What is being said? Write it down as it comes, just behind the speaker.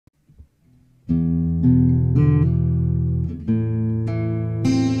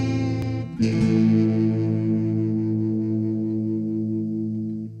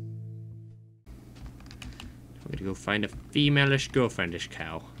I'm gonna go find a female-ish girlfriendish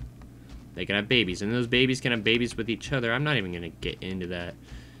cow. They can have babies, and those babies can have babies with each other. I'm not even gonna get into that.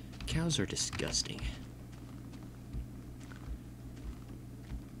 Cows are disgusting.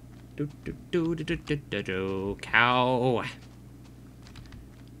 Cow.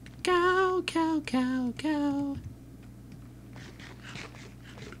 Cow, cow, cow, cow.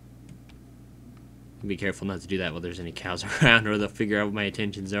 Be careful not to do that while there's any cows around, or they'll figure out what my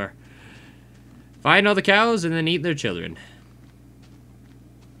intentions are. Find all the cows and then eat their children.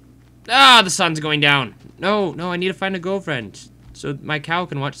 Ah, the sun's going down. No, I need to find a girlfriend so my cow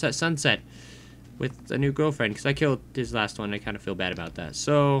can watch that sunset with a new girlfriend, because I killed his last one. I kind of feel bad about that.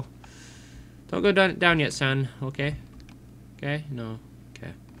 So, don't go down yet, son. Okay? Okay? No.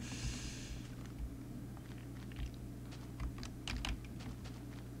 Okay.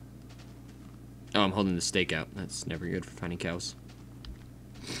 Oh, I'm holding the stake out. That's never good for finding cows.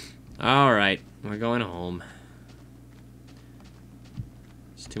 Alright, we're going home.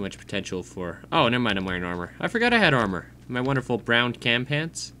 It's too much potential for... Oh, never mind, I'm wearing armor. I forgot I had armor. My wonderful brown cam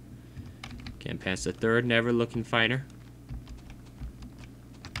pants. Cam pants the third, never looking finer.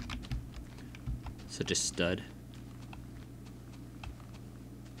 Such a stud.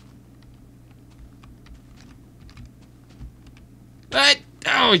 What?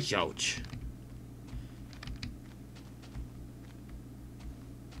 Oh, ouch.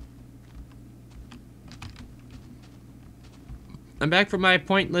 I'm back from my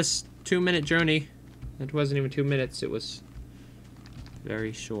pointless 2-minute journey. It wasn't even 2 minutes, it was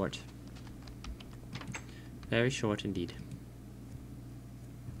very short. Very short indeed.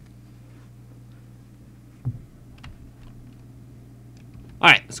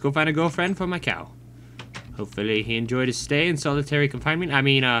 Alright, let's go find a girlfriend for my cow. Hopefully he enjoyed his stay in solitary confinement. I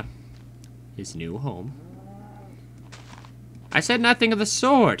mean, his new home. I said nothing of the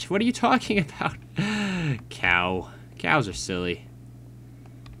sort. What are you talking about? Cow. Cows are silly.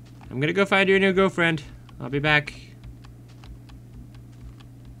 I'm gonna go find your new girlfriend. I'll be back.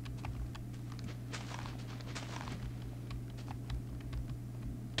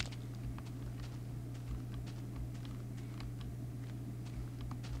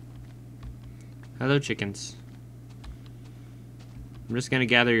 Hello, chickens. I'm just gonna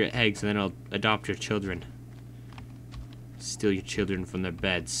gather your eggs and then I'll adopt your children. Steal your children from their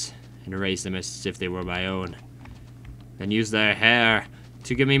beds and raise them as if they were my own. Then use their hair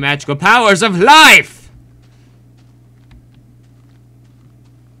to give me magical powers of life!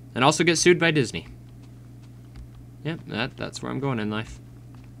 And also get sued by Disney. Yep, that's where I'm going in life.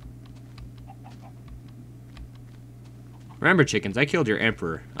 Remember, chickens, I killed your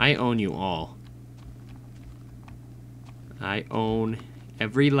emperor. I own you all. I own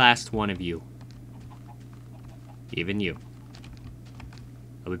every last one of you. Even you.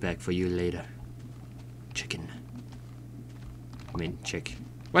 I'll be back for you later. Chicken. I mean, chick.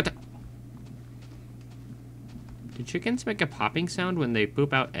 What the? Do chickens make a popping sound when they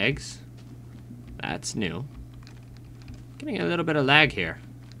poop out eggs? That's new. Getting a little bit of lag here.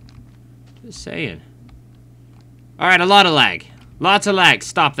 Just saying. Alright, a lot of lag. Lots of lag.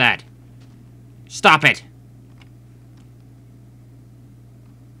 Stop that. Stop it.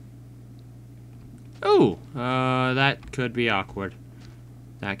 Ooh, that could be awkward.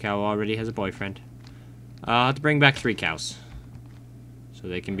 That cow already has a boyfriend. I'll have to bring back 3 cows. So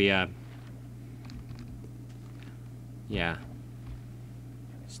they can be, yeah. Yeah,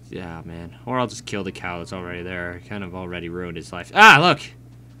 man. Or I'll just kill the cow that's already there. Kind of already ruined his life. Ah, look!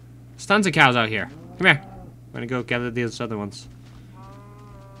 There's tons of cows out here. Come here. I'm gonna go gather these other ones.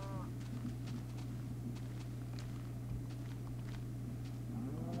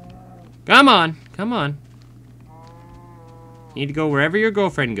 Come on, come on. You need to go wherever your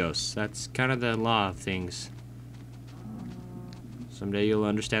girlfriend goes. That's kind of the law of things. Someday you'll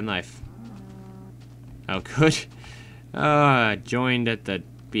understand life. Oh, good. Oh, joined at the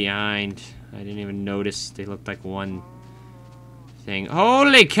behind. I didn't even notice. They looked like one thing.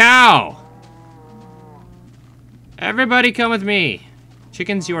 Holy cow! Everybody come with me.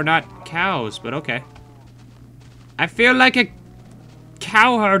 Chickens, you are not cows, but okay. I feel like a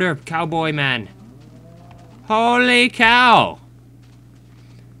cow herder, cowboy man. Holy cow!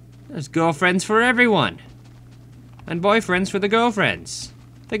 There's girlfriends for everyone. And boyfriends for the girlfriends.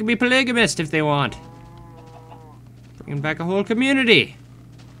 They can be polygamist if they want. Bringing back a whole community.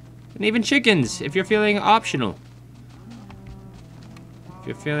 And even chickens, if you're feeling optional. If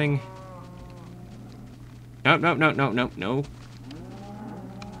you're feeling... No.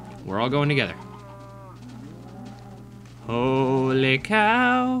 We're all going together. Holy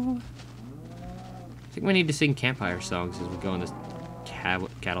cow. I think we need to sing campfire songs as we go on this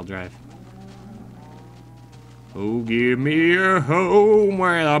cattle drive. Oh, give me a home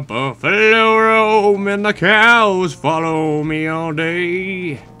where the buffalo roam and the cows follow me all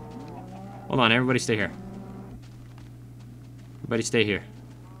day. Hold on, everybody stay here. Everybody stay here.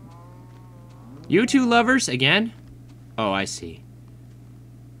 You two lovers again? Oh, I see.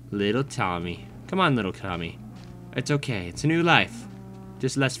 Little Tommy. Come on, little Tommy. It's okay. It's a new life.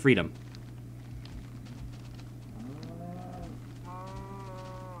 Just less freedom.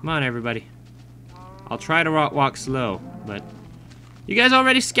 Come on, everybody. I'll try to walk slow, but you guys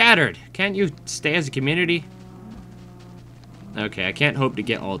already scattered. Can't you stay as a community? Okay, I can't hope to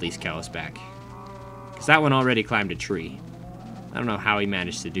get all these cows back. Because that one already climbed a tree. I don't know how he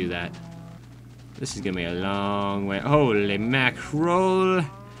managed to do that. This is going to be a long way. Holy mackerel.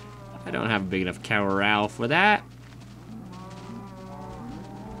 I don't have a big enough corral for that.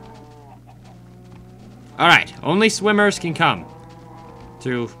 Alright, only swimmers can come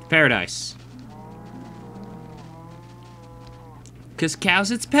to paradise. Cause cows,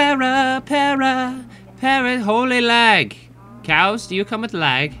 it's para, holy lag. Cows, do you come with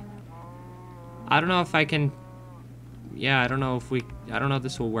lag? I don't know if I can... Yeah, I don't know if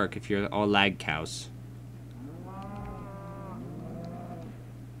this will work if you're all lag cows.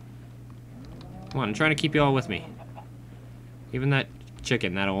 Come on, I'm trying to keep you all with me. Even that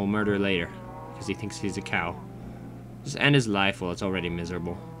chicken that I'll murder later. Because he thinks he's a cow. Just end his life while it's already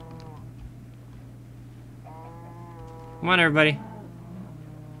miserable. Come on, everybody.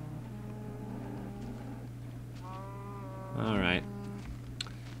 Alright.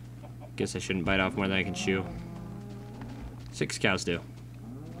 Guess I shouldn't bite off more than I can chew. 6 cows do.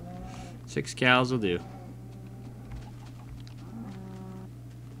 6 cows will do.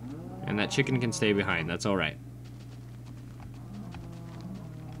 And that chicken can stay behind. That's alright.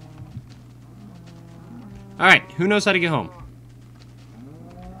 Alright, who knows how to get home?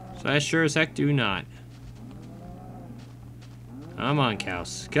 So I sure as heck do not. Come on,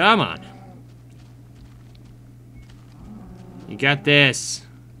 cows. Come on. You got this.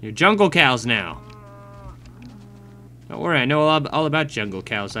 You're jungle cows now. Don't worry, I know all about jungle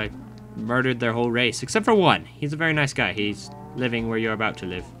cows. I murdered their whole race, except for one. He's a very nice guy. He's living where you're about to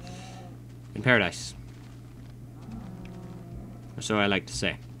live. In paradise. Or so I like to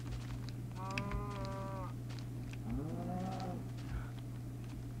say.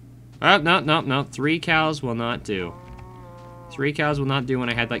 Oh, no. 3 cows will not do. 3 cows will not do when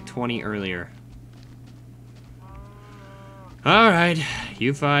I had like 20 earlier. Alright,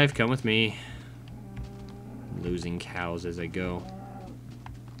 you 5, come with me. I'm losing cows as I go.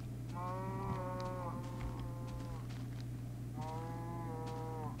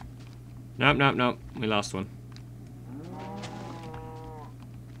 Nope. We lost one.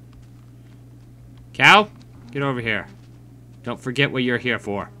 Cow, get over here. Don't forget what you're here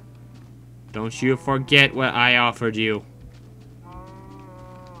for. Don't you forget what I offered you.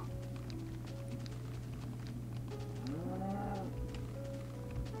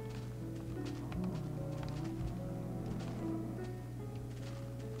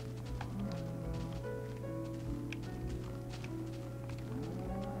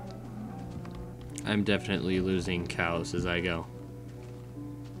 I'm definitely losing cows as I go.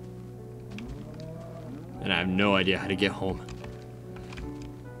 And I have no idea how to get home.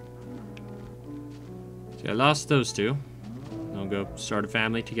 So I lost those 2. I'll go start a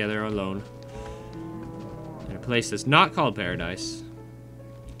family together alone. In a place that's not called paradise.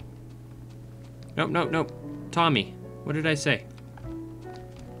 Nope. Tommy, what did I say?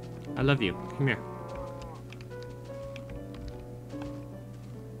 I love you. Come here.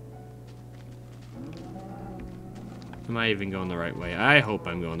 Am I even going the right way? I hope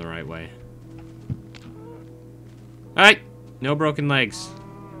I'm going the right way. Alright, no broken legs.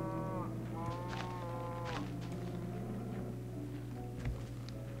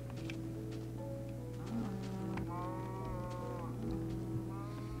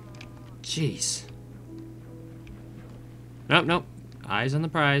 Jeez. Nope. Eyes on the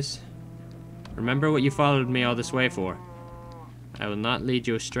prize. Remember what you followed me all this way for. I will not lead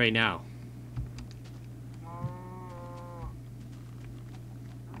you astray now.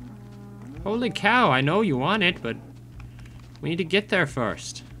 Holy cow, I know you want it, but we need to get there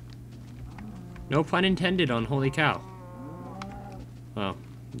first. No pun intended on holy cow. Well,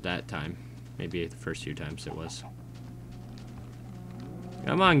 that time. Maybe the first few times it was.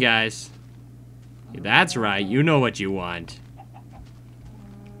 Come on, guys. That's right, you know what you want.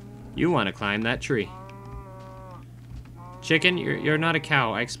 You want to climb that tree. Chicken, you're not a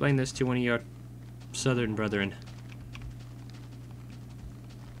cow. I explained this to one of your southern brethren.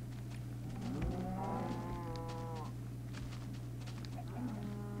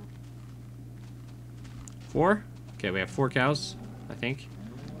 Four? Okay, we have 4 cows, I think.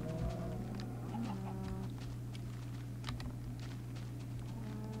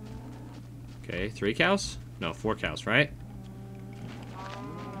 Okay, 3 cows? No, 4 cows, right?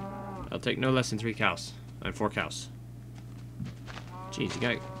 I'll take no less than 3 cows. And 4 cows. Jeez,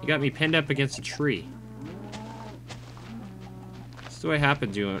 you got me pinned up against a tree. That's the way it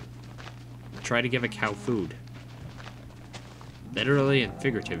happens. You try to give a cow food. Literally and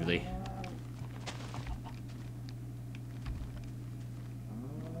figuratively.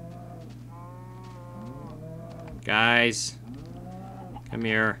 Guys, come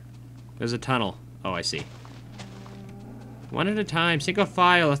here. There's a tunnel. Oh, I see. One at a time, single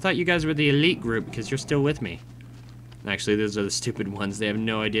file. I thought you guys were the elite group because you're still with me. Actually, those are the stupid ones. They have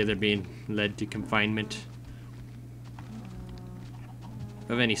no idea they're being led to confinement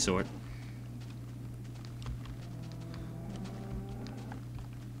of any sort.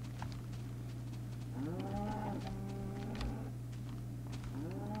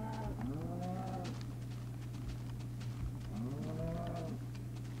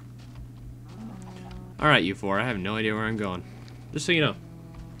 Alright, you 4. I have no idea where I'm going. Just so you know.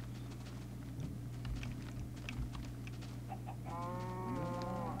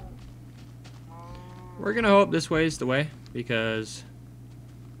 We're gonna hope this way is the way, because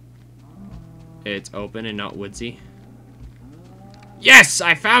it's open and not woodsy. Yes!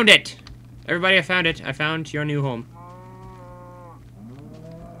 I found it! Everybody, I found it. I found your new home.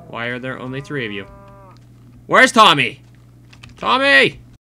 Why are there only 3 of you? Where's Tommy? Tommy!